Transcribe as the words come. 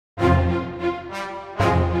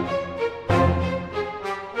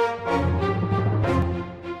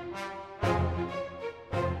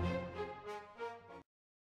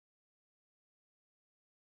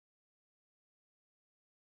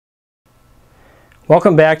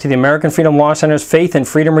Welcome back to the American Freedom Law Center's Faith and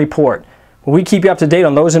Freedom Report, where we keep you up to date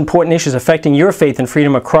on those important issues affecting your faith and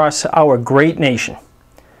freedom across our great nation.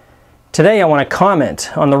 Today I want to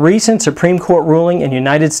comment on the recent Supreme Court ruling in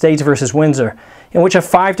United States v. Windsor, in which a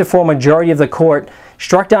 5-4 majority of the court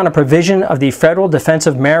struck down a provision of the Federal Defense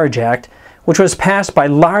of Marriage Act, which was passed by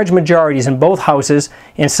large majorities in both houses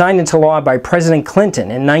and signed into law by President Clinton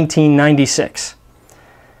in 1996.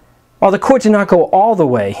 While the court did not go all the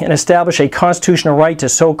way and establish a constitutional right to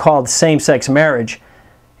so-called same-sex marriage,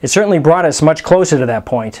 it certainly brought us much closer to that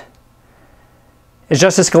point. As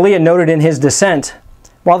Justice Scalia noted in his dissent,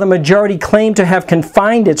 while the majority claimed to have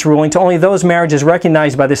confined its ruling to only those marriages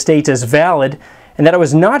recognized by the states as valid, and that it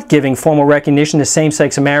was not giving formal recognition to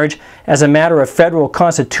same-sex marriage as a matter of federal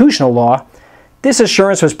constitutional law, this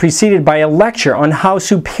assurance was preceded by a lecture on how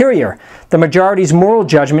superior the majority's moral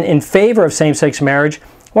judgment in favor of same-sex marriage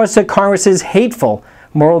was to Congress's hateful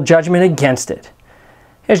moral judgment against it.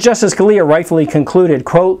 As Justice Scalia rightfully concluded,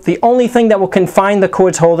 quote, "The only thing that will confine the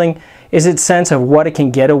court's holding is its sense of what it can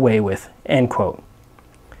get away with," end quote.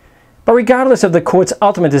 But regardless of the court's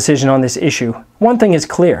ultimate decision on this issue, one thing is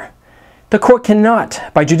clear. The court cannot,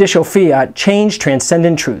 by judicial fiat, change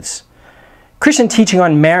transcendent truths. Christian teaching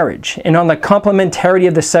on marriage and on the complementarity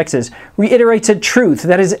of the sexes reiterates a truth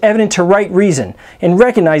that is evident to right reason and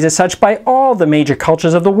recognized as such by all the major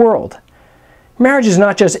cultures of the world. Marriage is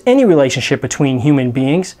not just any relationship between human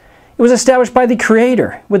beings. It was established by the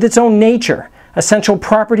Creator with its own nature, essential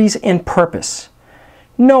properties, and purpose.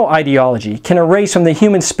 No ideology can erase from the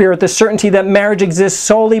human spirit the certainty that marriage exists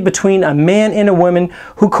solely between a man and a woman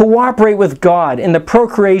who cooperate with God in the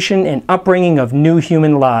procreation and upbringing of new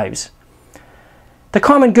human lives. The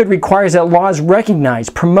common good requires that laws recognize,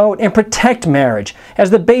 promote, and protect marriage as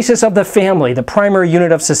the basis of the family, the primary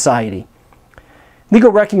unit of society. Legal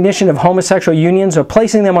recognition of homosexual unions or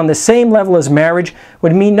placing them on the same level as marriage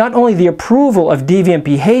would mean not only the approval of deviant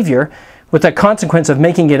behavior, with the consequence of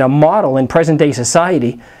making it a model in present-day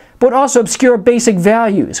society, but also obscure basic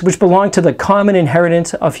values which belong to the common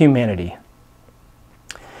inheritance of humanity.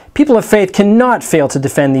 People of faith cannot fail to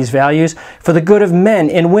defend these values for the good of men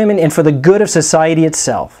and women and for the good of society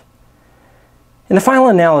itself. In the final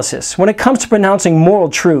analysis, when it comes to pronouncing moral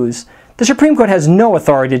truths, the Supreme Court has no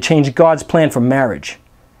authority to change God's plan for marriage.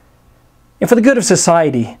 And for the good of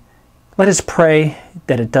society, let us pray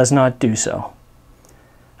that it does not do so.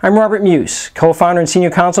 I'm Robert Muse, co-founder and senior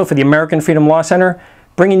counsel for the American Freedom Law Center,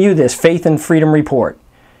 bringing you this Faith and Freedom Report.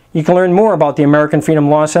 You can learn more about the American Freedom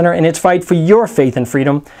Law Center and its fight for your faith and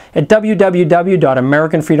freedom at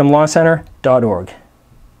www.americanfreedomlawcenter.org.